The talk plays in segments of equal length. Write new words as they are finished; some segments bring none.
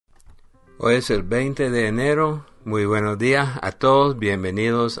Hoy es el 20 de enero. Muy buenos días a todos.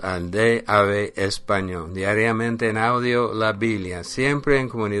 Bienvenidos al DAB Español. Diariamente en audio, la Biblia. Siempre en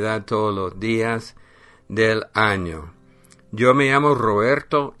comunidad todos los días del año. Yo me llamo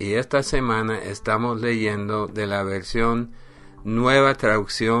Roberto y esta semana estamos leyendo de la versión Nueva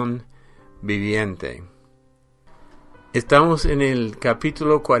Traducción Viviente. Estamos en el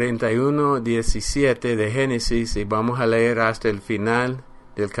capítulo 41:17 de Génesis y vamos a leer hasta el final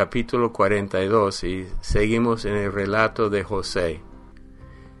del capítulo 42 y seguimos en el relato de José.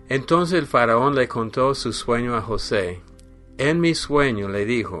 Entonces el faraón le contó su sueño a José. En mi sueño, le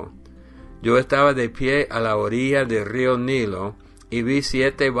dijo, yo estaba de pie a la orilla del río Nilo y vi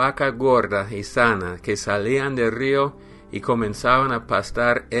 7 vacas gordas y sanas que salían del río y comenzaban a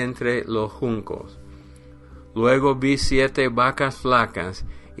pastar entre los juncos. Luego vi 7 vacas flacas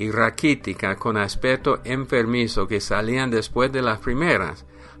y raquíticas con aspecto enfermizo que salían después de las primeras.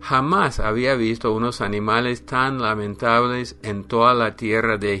 Jamás había visto unos animales tan lamentables en toda la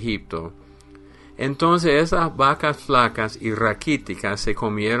tierra de Egipto. Entonces esas vacas flacas y raquíticas se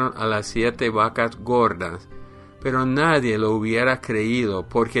comieron a las 7 vacas gordas, pero nadie lo hubiera creído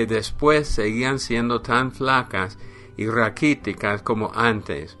porque después seguían siendo tan flacas y raquíticas como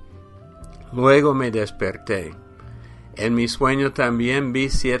antes. Luego me desperté. En mi sueño también vi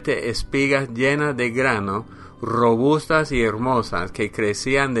 7 espigas llenas de grano, robustas y hermosas, que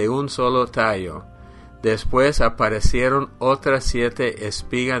crecían de un solo tallo. Después aparecieron otras 7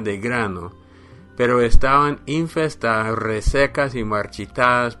 espigas de grano, pero estaban infestadas, resecas y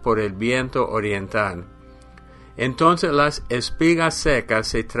marchitadas por el viento oriental. Entonces las espigas secas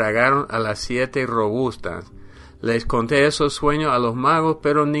se tragaron a las 7 robustas. Les conté esos sueños a los magos,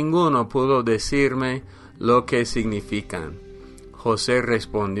 pero ninguno pudo decirme lo que significan. José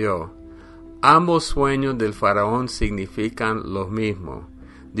respondió, ambos sueños del faraón significan lo mismo.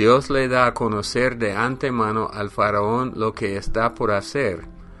 Dios le da a conocer de antemano al faraón lo que está por hacer.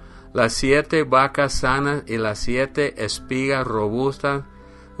 Las 7 vacas sanas y las 7 espigas robustas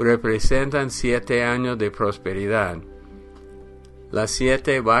representan 7 años de prosperidad. Las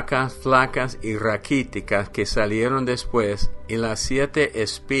 7 vacas flacas y raquíticas que salieron después y las 7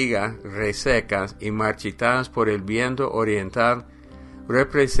 espigas resecas y marchitadas por el viento oriental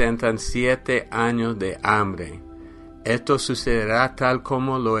representan 7 años de hambre. Esto sucederá tal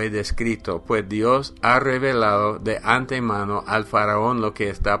como lo he descrito, pues Dios ha revelado de antemano al faraón lo que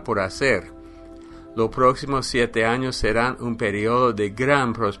está por hacer. Los próximos 7 años serán un periodo de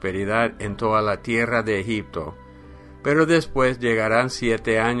gran prosperidad en toda la tierra de Egipto. Pero después llegarán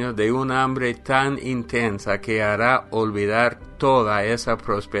 7 años de un hambre tan intensa que hará olvidar toda esa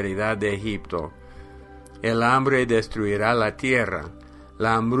prosperidad de Egipto. El hambre destruirá la tierra.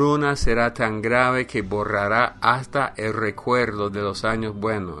 La hambruna será tan grave que borrará hasta el recuerdo de los años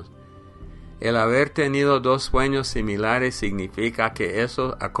buenos. El haber tenido 2 sueños similares significa que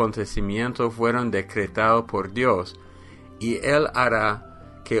esos acontecimientos fueron decretados por Dios, y Él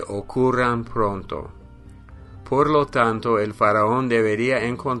hará que ocurran pronto. Por lo tanto, el faraón debería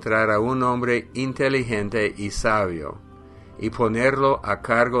encontrar a un hombre inteligente y sabio, y ponerlo a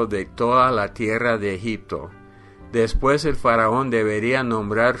cargo de toda la tierra de Egipto. Después el faraón debería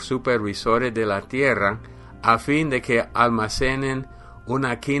nombrar supervisores de la tierra, a fin de que almacenen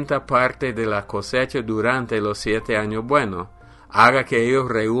 1/5 parte de la cosecha durante los 7 años buenos. Haga que ellos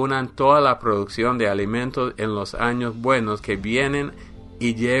reúnan toda la producción de alimentos en los años buenos que vienen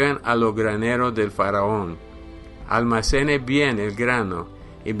y lleven a los graneros del faraón. Almacene bien el grano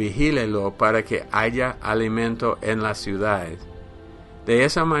y vigílelo para que haya alimento en las ciudades. De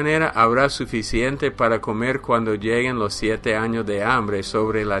esa manera habrá suficiente para comer cuando lleguen los 7 años de hambre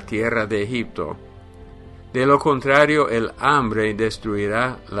sobre la tierra de Egipto. De lo contrario, el hambre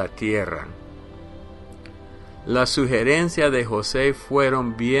destruirá la tierra. Las sugerencias de José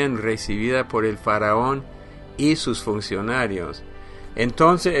fueron bien recibidas por el faraón y sus funcionarios.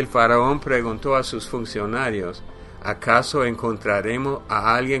 Entonces el faraón preguntó a sus funcionarios, ¿acaso encontraremos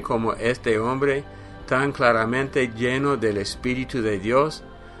a alguien como este hombre, tan claramente lleno del Espíritu de Dios?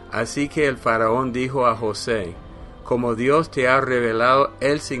 Así que el faraón dijo a José, como Dios te ha revelado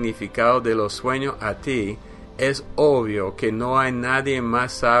el significado de los sueños a ti, es obvio que no hay nadie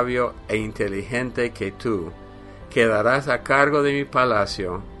más sabio e inteligente que tú. Quedarás a cargo de mi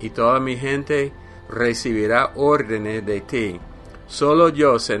palacio, y toda mi gente recibirá órdenes de ti. Solo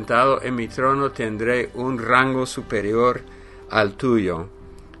yo, sentado en mi trono, tendré un rango superior al tuyo.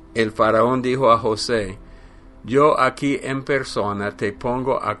 El faraón dijo a José, yo aquí en persona te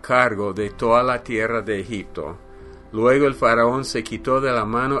pongo a cargo de toda la tierra de Egipto. Luego el faraón se quitó de la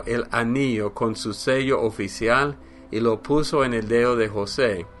mano el anillo con su sello oficial y lo puso en el dedo de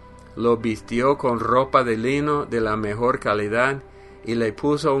José. lo vistió con ropa de lino de la mejor calidad y le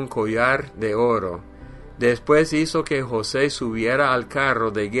puso un collar de oro. Después hizo que José subiera al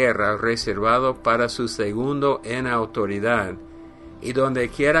carro de guerra reservado para su segundo en autoridad, y donde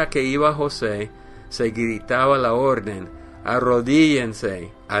quiera que iba José, se gritaba la orden: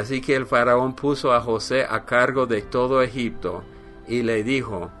 arrodíllense. Así que el faraón puso a José a cargo de todo Egipto, y le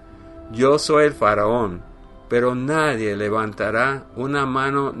dijo: yo soy el faraón, pero nadie levantará una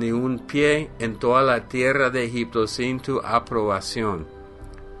mano ni un pie en toda la tierra de Egipto sin tu aprobación.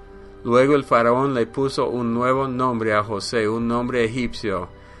 Luego el faraón le puso un nuevo nombre a José, un nombre egipcio,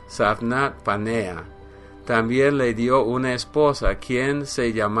 Zaphnath Panea. También le dio una esposa, quien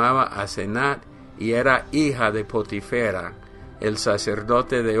se llamaba Asenath, y era hija de Potifera, el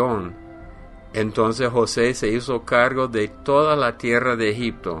sacerdote de On. Entonces José se hizo cargo de toda la tierra de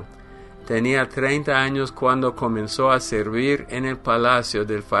Egipto. Tenía 30 años cuando comenzó a servir en el palacio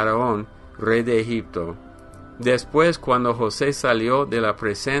del faraón, rey de Egipto. Después, cuando José salió de la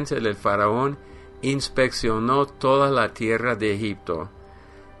presencia del faraón, inspeccionó toda la tierra de Egipto.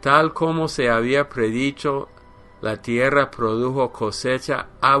 Tal como se había predicho, la tierra produjo cosecha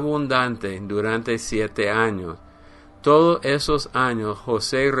abundante durante 7 años. Todos esos años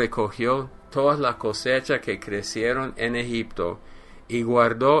José recogió todas las cosechas que crecieron en Egipto y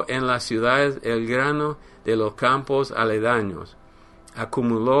guardó en las ciudades el grano de los campos aledaños.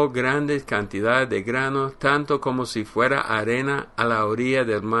 Acumuló grandes cantidades de grano, tanto como si fuera arena a la orilla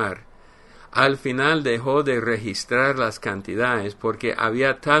del mar. Al final dejó de registrar las cantidades porque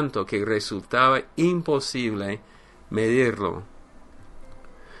había tanto que resultaba imposible medirlo.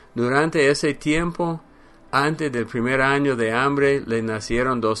 Durante ese tiempo, antes del primer año de hambre, le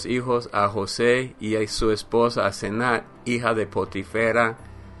nacieron 2 hijos a José y a su esposa Asenath, hija de Potifera,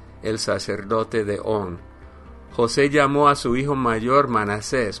 el sacerdote de On. José llamó a su hijo mayor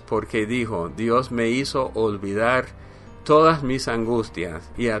Manasés, porque dijo: Dios me hizo olvidar todas mis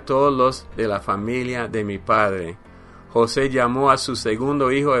angustias, y a todos los de la familia de mi padre. José llamó a su segundo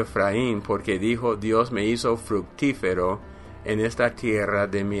hijo Efraín, porque dijo: Dios me hizo fructífero en esta tierra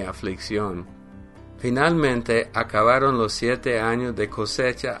de mi aflicción. Finalmente acabaron los 7 años de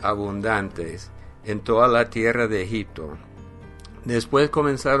cosecha abundantes en toda la tierra de Egipto. Después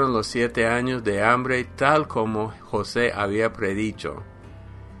comenzaron los 7 años de hambre, tal como José había predicho.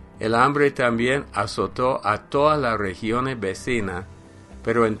 El hambre también azotó a todas las regiones vecinas,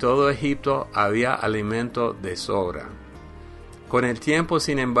 pero en todo Egipto había alimento de sobra. Con el tiempo,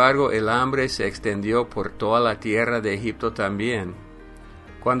 sin embargo, el hambre se extendió por toda la tierra de Egipto también.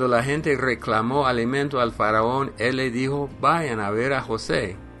 Cuando la gente reclamó alimento al faraón, él le dijo: vayan a ver a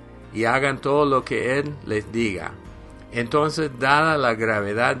José y hagan todo lo que él les diga. Entonces, dada la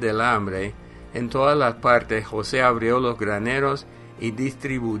gravedad del hambre en todas las partes, José abrió los graneros y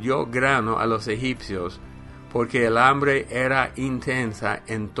distribuyó grano a los egipcios, porque el hambre era intensa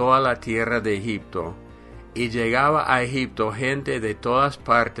en toda la tierra de Egipto. Y llegaba a Egipto gente de todas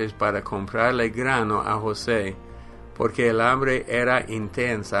partes para comprarle grano a José, porque el hambre era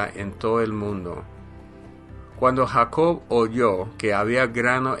intensa en todo el mundo. Cuando Jacob oyó que había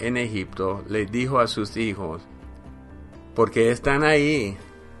grano en Egipto, le dijo a sus hijos: ¿por qué están ahí,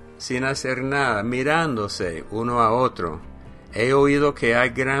 sin hacer nada, mirándose uno a otro? He oído que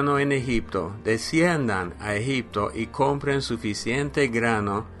hay grano en Egipto. Desciendan a Egipto y compren suficiente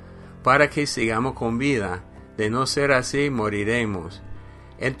grano para que sigamos con vida. De no ser así, moriremos.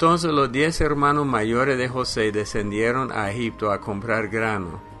 Entonces los 10 hermanos mayores de José descendieron a Egipto a comprar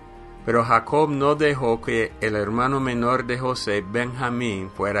grano. Pero Jacob no dejó que el hermano menor de José, Benjamín,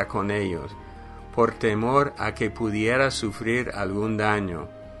 fuera con ellos, por temor a que pudiera sufrir algún daño.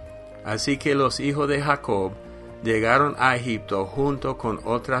 Así que los hijos de Jacob llegaron a Egipto junto con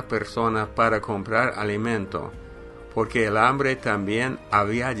otras personas para comprar alimento, porque el hambre también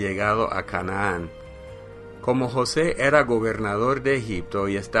había llegado a Canaán. Como José era gobernador de Egipto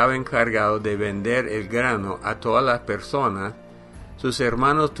y estaba encargado de vender el grano a todas las personas, sus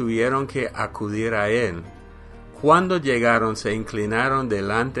hermanos tuvieron que acudir a él. Cuando llegaron, se inclinaron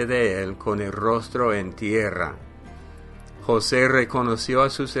delante de él con el rostro en tierra. José reconoció a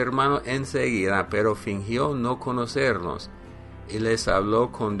sus hermanos enseguida, pero fingió no conocerlos, y les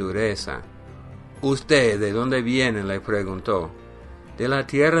habló con dureza. «¿Usted de dónde viene?», le preguntó. «De la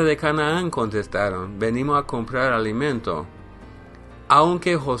tierra de Canaán», contestaron. «Venimos a comprar alimento».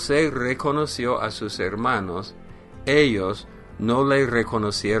 Aunque José reconoció a sus hermanos, ellos no le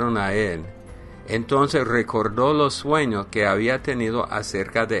reconocieron a él. Entonces recordó los sueños que había tenido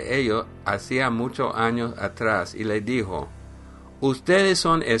acerca de ellos hacía muchos años atrás y les dijo: «Ustedes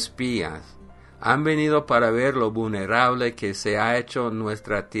son espías. Han venido para ver lo vulnerable que se ha hecho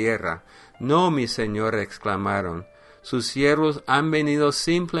nuestra tierra. No, mi señor, exclamaron. Sus siervos han venido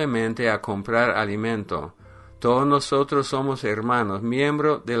simplemente a comprar alimento. Todos nosotros somos hermanos,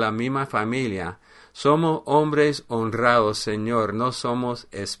 miembros de la misma familia. Somos hombres honrados, señor, no somos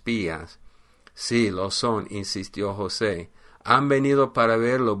espías. Sí, lo son, insistió José. Han venido para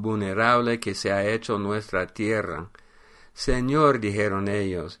ver lo vulnerable que se ha hecho nuestra tierra. Señor, dijeron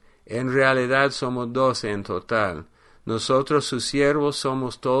ellos, en realidad somos 12 en total. Nosotros sus siervos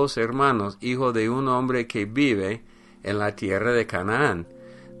somos todos hermanos, hijos de un hombre que vive en la tierra de Canaán.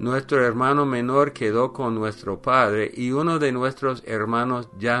 Nuestro hermano menor quedó con nuestro padre y uno de nuestros hermanos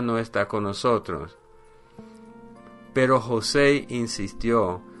ya no está con nosotros. Pero José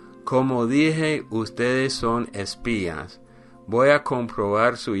insistió, como dije, ustedes son espías. Voy a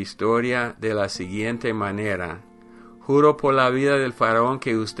comprobar su historia de la siguiente manera. Juro por la vida del faraón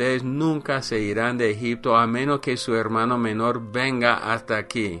que ustedes nunca se irán de Egipto a menos que su hermano menor venga hasta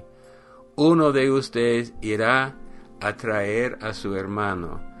aquí. Uno de ustedes irá a traer a su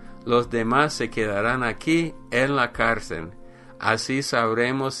hermano. Los demás se quedarán aquí en la cárcel. Así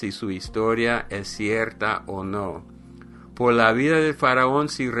sabremos si su historia es cierta o no. Por la vida del faraón,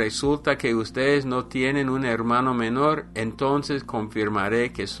 si resulta que ustedes no tienen un hermano menor, entonces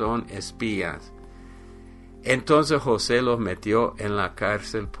confirmaré que son espías. Entonces José los metió en la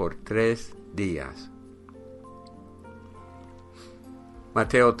cárcel por 3 días.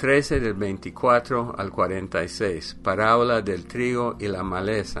 Mateo 13, del 24 al 46, parábola del trigo y la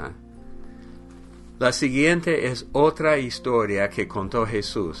maleza. La siguiente es otra historia que contó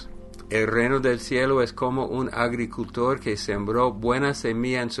Jesús. El reino del cielo es como un agricultor que sembró buena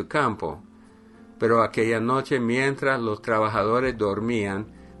semilla en su campo. Pero aquella noche, mientras los trabajadores dormían,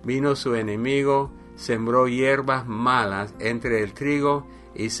 vino su enemigo, sembró hierbas malas entre el trigo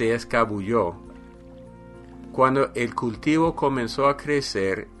y se escabulló. Cuando el cultivo comenzó a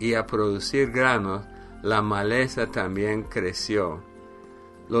crecer y a producir granos, la maleza también creció.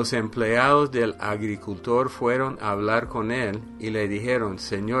 Los empleados del agricultor fueron a hablar con él y le dijeron,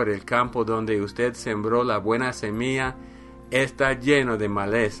 Señor, el campo donde usted sembró la buena semilla está lleno de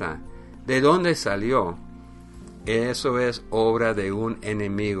maleza. ¿De dónde salió? Eso es obra de un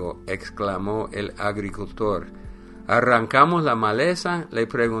enemigo, exclamó el agricultor. ¿Arrancamos la maleza?, le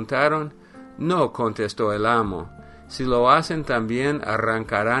preguntaron. No, contestó el amo. Si lo hacen también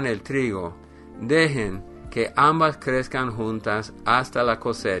arrancarán el trigo. Dejen que ambas crezcan juntas hasta la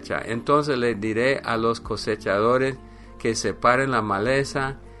cosecha. Entonces les diré a los cosechadores que separen la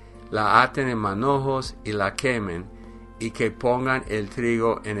maleza, la aten en manojos y la quemen, y que pongan el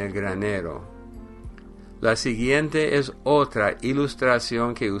trigo en el granero. La siguiente es otra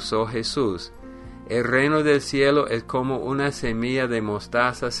ilustración que usó Jesús. El reino del cielo es como una semilla de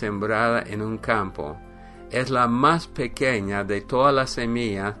mostaza sembrada en un campo. Es la más pequeña de todas las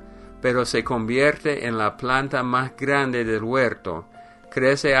semillas, pero se convierte en la planta más grande del huerto.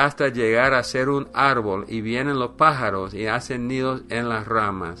 Crece hasta llegar a ser un árbol y vienen los pájaros y hacen nidos en las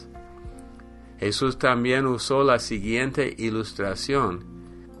ramas. Jesús también usó la siguiente ilustración.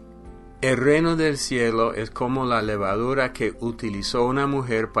 El reino del cielo es como la levadura que utilizó una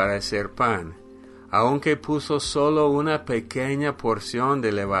mujer para hacer pan. Aunque puso solo una pequeña porción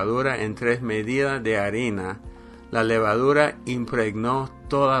de levadura en 3 medidas de harina, la levadura impregnó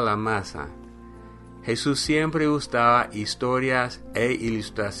toda la masa. Jesús siempre usaba historias e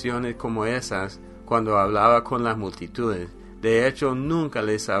ilustraciones como esas cuando hablaba con las multitudes. De hecho, nunca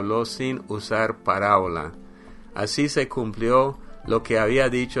les habló sin usar parábola. Así se cumplió lo que había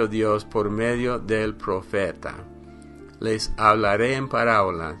dicho Dios por medio del profeta. Les hablaré en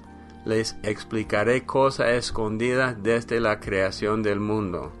parábolas, les explicaré cosas escondidas desde la creación del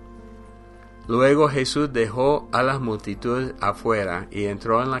mundo. Luego Jesús dejó a las multitudes afuera y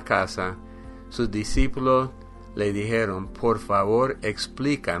entró en la casa. Sus discípulos le dijeron, por favor,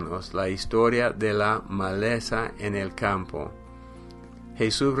 explícanos la historia de la maleza en el campo.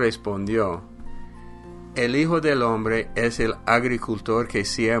 Jesús respondió, el Hijo del Hombre es el agricultor que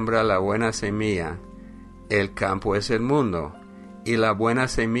siembra la buena semilla. El campo es el mundo, y la buena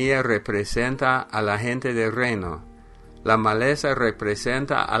semilla representa a la gente del reino. La maleza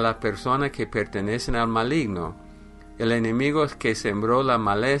representa a las personas que pertenecen al maligno. El enemigo que sembró la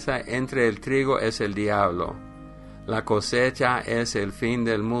maleza entre el trigo es el diablo. La cosecha es el fin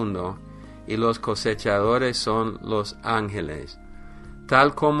del mundo, y los cosechadores son los ángeles.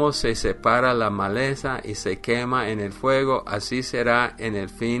 Tal como se separa la maleza y se quema en el fuego, así será en el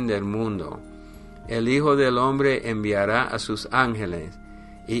fin del mundo. El Hijo del Hombre enviará a sus ángeles,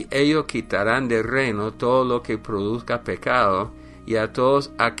 y ellos quitarán del reino todo lo que produzca pecado, y a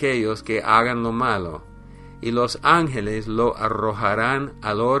todos aquellos que hagan lo malo, y los ángeles lo arrojarán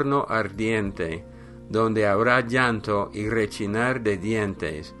al horno ardiente, donde habrá llanto y rechinar de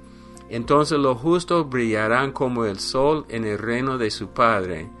dientes. Entonces los justos brillarán como el sol en el reino de su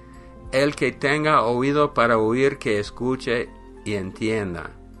Padre. El que tenga oído para oír, que escuche y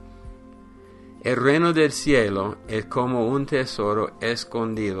entienda. El reino del cielo es como un tesoro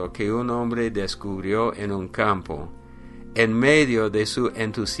escondido que un hombre descubrió en un campo. En medio de su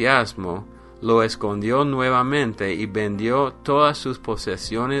entusiasmo, lo escondió nuevamente y vendió todas sus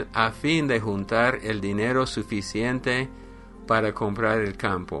posesiones a fin de juntar el dinero suficiente para comprar el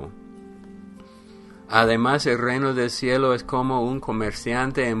campo. Además, el reino del cielo es como un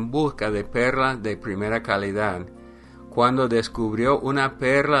comerciante en busca de perlas de primera calidad. Cuando descubrió una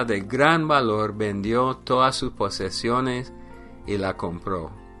perla de gran valor, vendió todas sus posesiones y la compró.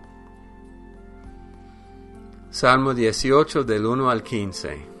 Salmo 18 del 1 al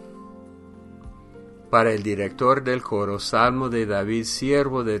 15. Para el director del coro, Salmo de David,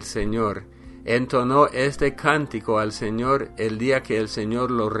 siervo del Señor, entonó este cántico al Señor el día que el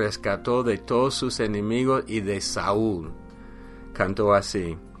Señor lo rescató de todos sus enemigos y de Saúl. Cantó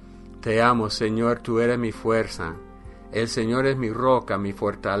así: Te amo, Señor, tú eres mi fuerza. El Señor es mi roca, mi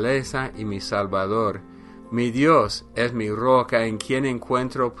fortaleza y mi salvador. Mi Dios es mi roca en quien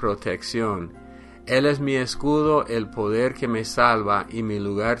encuentro protección. Él es mi escudo, el poder que me salva y mi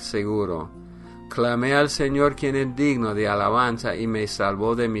lugar seguro. Clamé al Señor, quien es digno de alabanza, y me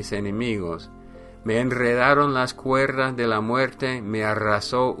salvó de mis enemigos. Me enredaron las cuerdas de la muerte, me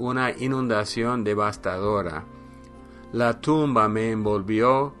arrasó una inundación devastadora. La tumba me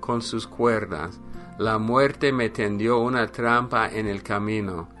envolvió con sus cuerdas, la muerte me tendió una trampa en el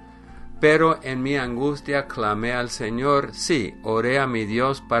camino. Pero en mi angustia clamé al Señor, sí, oré a mi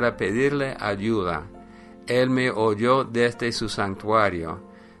Dios para pedirle ayuda. Él me oyó desde su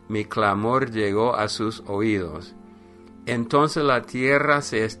santuario. Mi clamor llegó a sus oídos. Entonces la tierra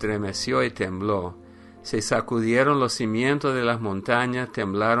se estremeció y tembló. Se sacudieron los cimientos de las montañas,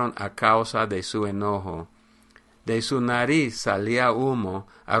 temblaron a causa de su enojo. De su nariz salía humo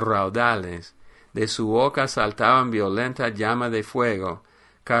a raudales. De su boca saltaban violentas llamas de fuego.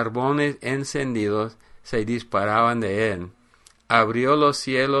 Carbones encendidos se disparaban de él. Abrió los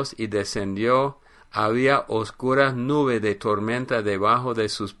cielos y descendió. Había oscuras nubes de tormenta debajo de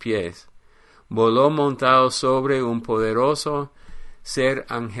sus pies. Voló montado sobre un poderoso ser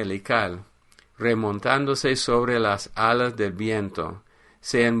angelical, remontándose sobre las alas del viento.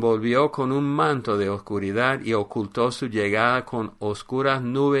 Se envolvió con un manto de oscuridad y ocultó su llegada con oscuras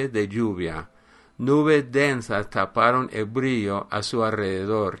nubes de lluvia. Nubes densas taparon el brillo a su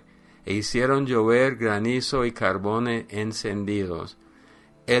alrededor e hicieron llover granizo y carbones encendidos.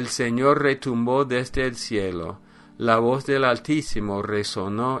 El Señor retumbó desde el cielo, la voz del Altísimo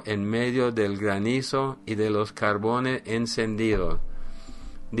resonó en medio del granizo y de los carbones encendidos.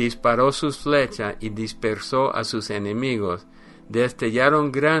 Disparó sus flechas y dispersó a sus enemigos,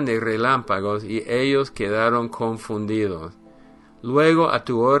 destellaron grandes relámpagos y ellos quedaron confundidos. Luego a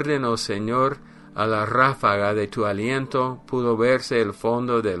tu orden, oh Señor, a la ráfaga de tu aliento pudo verse el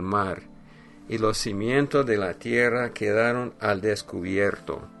fondo del mar, y los cimientos de la tierra quedaron al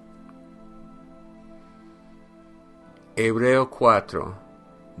descubierto. Hebreo 4,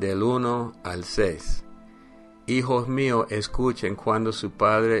 del 1 al 6. Hijos míos, escuchen cuando su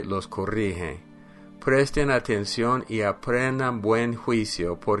padre los corrige. Presten atención y aprendan buen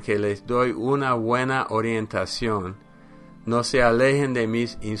juicio, porque les doy una buena orientación. No se alejen de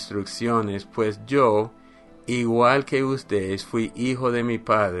mis instrucciones, pues yo, igual que ustedes, fui hijo de mi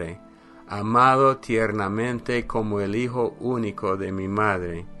padre, amado tiernamente como el hijo único de mi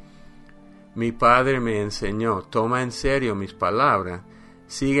madre. Mi padre me enseñó, toma en serio mis palabras,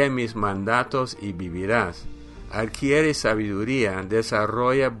 sigue mis mandatos y vivirás. Adquiere sabiduría,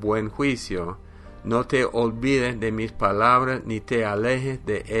 desarrolla buen juicio, no te olvides de mis palabras ni te alejes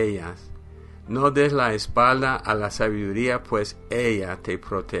de ellas. No des la espalda a la sabiduría, pues ella te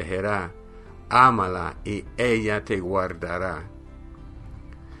protegerá. Ámala y ella te guardará.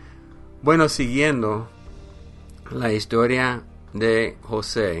 Bueno, siguiendo la historia de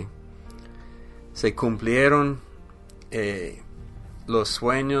José, se cumplieron los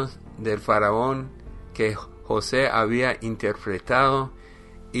sueños del faraón que José había interpretado,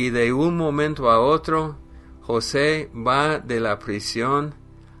 y de un momento a otro José va de la prisión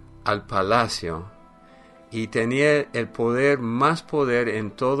al palacio y tenía el poder, más poder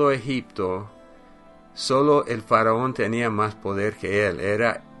en todo Egipto. Solo el faraón tenía más poder que él,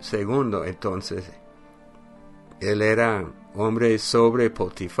 era segundo entonces. Él era hombre sobre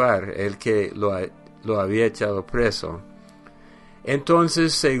Potifar, el que lo había echado preso.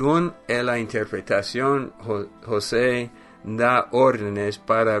 Entonces, según la interpretación, José da órdenes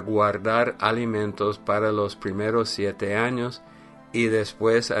para guardar alimentos para los primeros 7 años y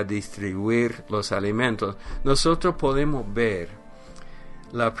después a distribuir los alimentos. Nosotros podemos ver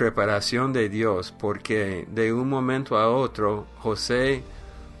la preparación de Dios, porque de un momento a otro José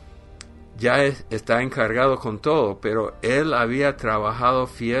ya está encargado con todo, pero él había trabajado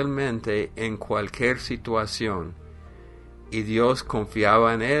fielmente en cualquier situación y Dios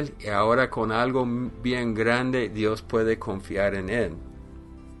confiaba en él, y ahora con algo bien grande Dios puede confiar en él.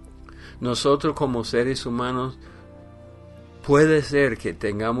 Nosotros como seres humanos puede ser que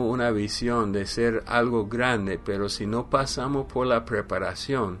tengamos una visión de ser algo grande, pero si no pasamos por la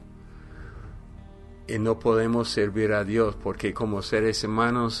preparación, no podemos servir a Dios, porque como seres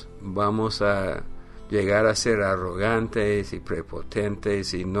humanos vamos a llegar a ser arrogantes y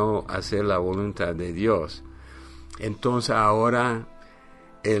prepotentes y no hacer la voluntad de Dios. Entonces ahora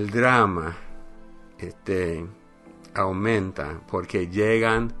el drama aumenta, porque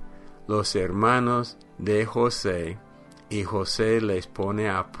llegan los hermanos de José y José les pone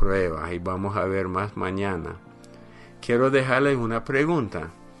a prueba, y vamos a ver más mañana. Quiero dejarles una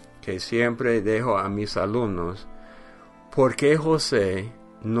pregunta que siempre dejo a mis alumnos. ¿Por qué José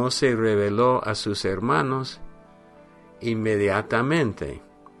no se reveló a sus hermanos inmediatamente?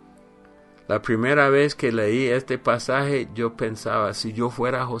 La primera vez que leí este pasaje, yo pensaba, si yo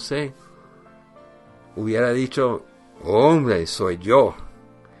fuera José, hubiera dicho, hombre, soy yo.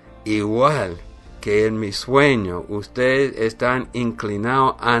 Igual que en mi sueño, ustedes están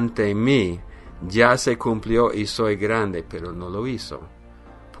inclinados ante mí, ya se cumplió y soy grande, pero no lo hizo.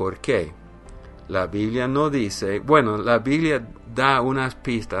 ¿Por qué? La Biblia no dice, bueno, la Biblia da unas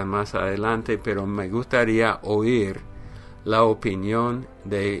pistas más adelante, pero me gustaría oír la opinión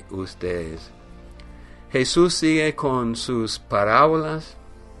de ustedes. Jesús sigue con sus parábolas.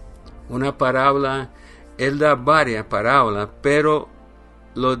 Una parábola, él da varias parábolas, pero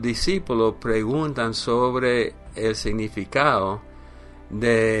los discípulos preguntan sobre el significado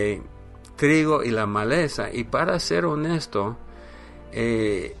de trigo y la maleza, y para ser honesto,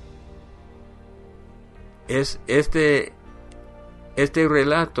 este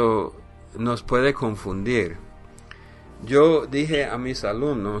relato nos puede confundir. Yo dije a mis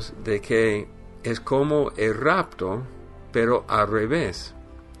alumnos de que es como el rapto, pero al revés,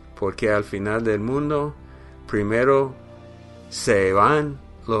 porque al final del mundo primero se van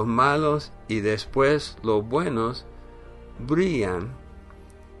los malos y después los buenos brillan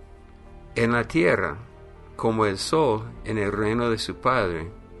en la tierra como el sol en el reino de su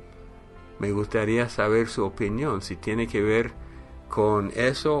Padre. Me gustaría saber su opinión, si tiene que ver con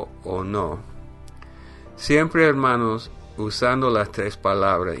eso o no. Siempre, hermanos, usando las 3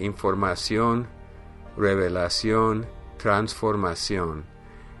 palabras: información, revelación, transformación.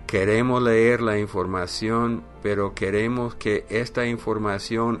 Queremos leer la información, pero queremos que esta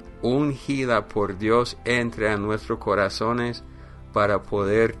información ungida por Dios entre a nuestros corazones para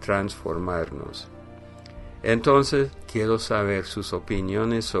poder transformarnos. Entonces, quiero saber sus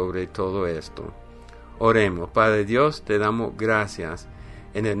opiniones sobre todo esto. Oremos. Padre Dios, te damos gracias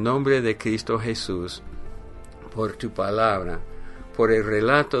en el nombre de Cristo Jesús por tu palabra, por el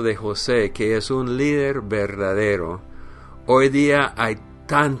relato de José, que es un líder verdadero. Hoy día hay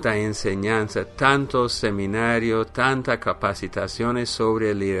tanta enseñanza, tantos seminarios, tantas capacitaciones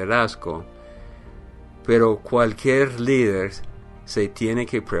sobre el liderazgo, pero cualquier líder se tiene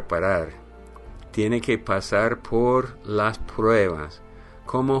que preparar, tiene que pasar por las pruebas,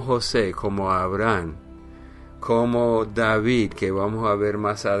 como José, como Abraham, como David, que vamos a ver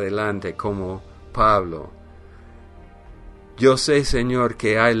más adelante, como Pablo. Yo sé, Señor,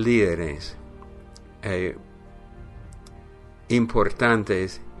 que hay líderes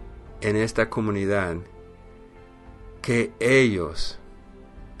importantes en esta comunidad, que ellos,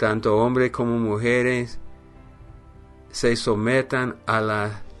 tanto hombres como mujeres, se sometan a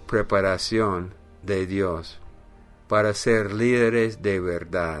la preparación de Dios para ser líderes de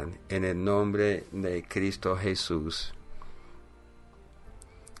verdad, en el nombre de Cristo Jesús.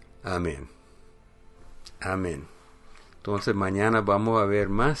 Amén. Amén. Entonces mañana vamos a ver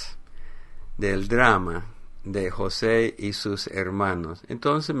más del drama de José y sus hermanos.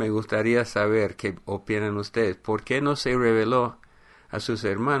 Entonces me gustaría saber qué opinan ustedes. ¿Por qué no se reveló a sus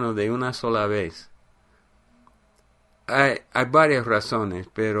hermanos de una sola vez? Hay varias razones,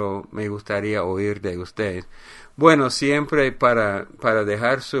 pero me gustaría oír de ustedes. Bueno, siempre para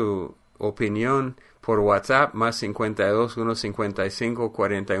dejar su opinión por WhatsApp, más 52 155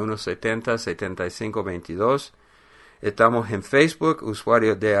 41 70 75 22. Estamos en Facebook,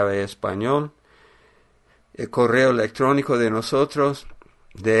 usuario de DAB Español. El correo electrónico de nosotros,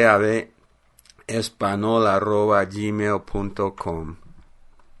 davespanol@gmail.com.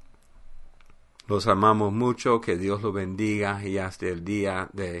 Los amamos mucho, que Dios los bendiga y hasta el día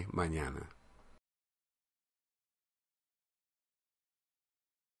de mañana.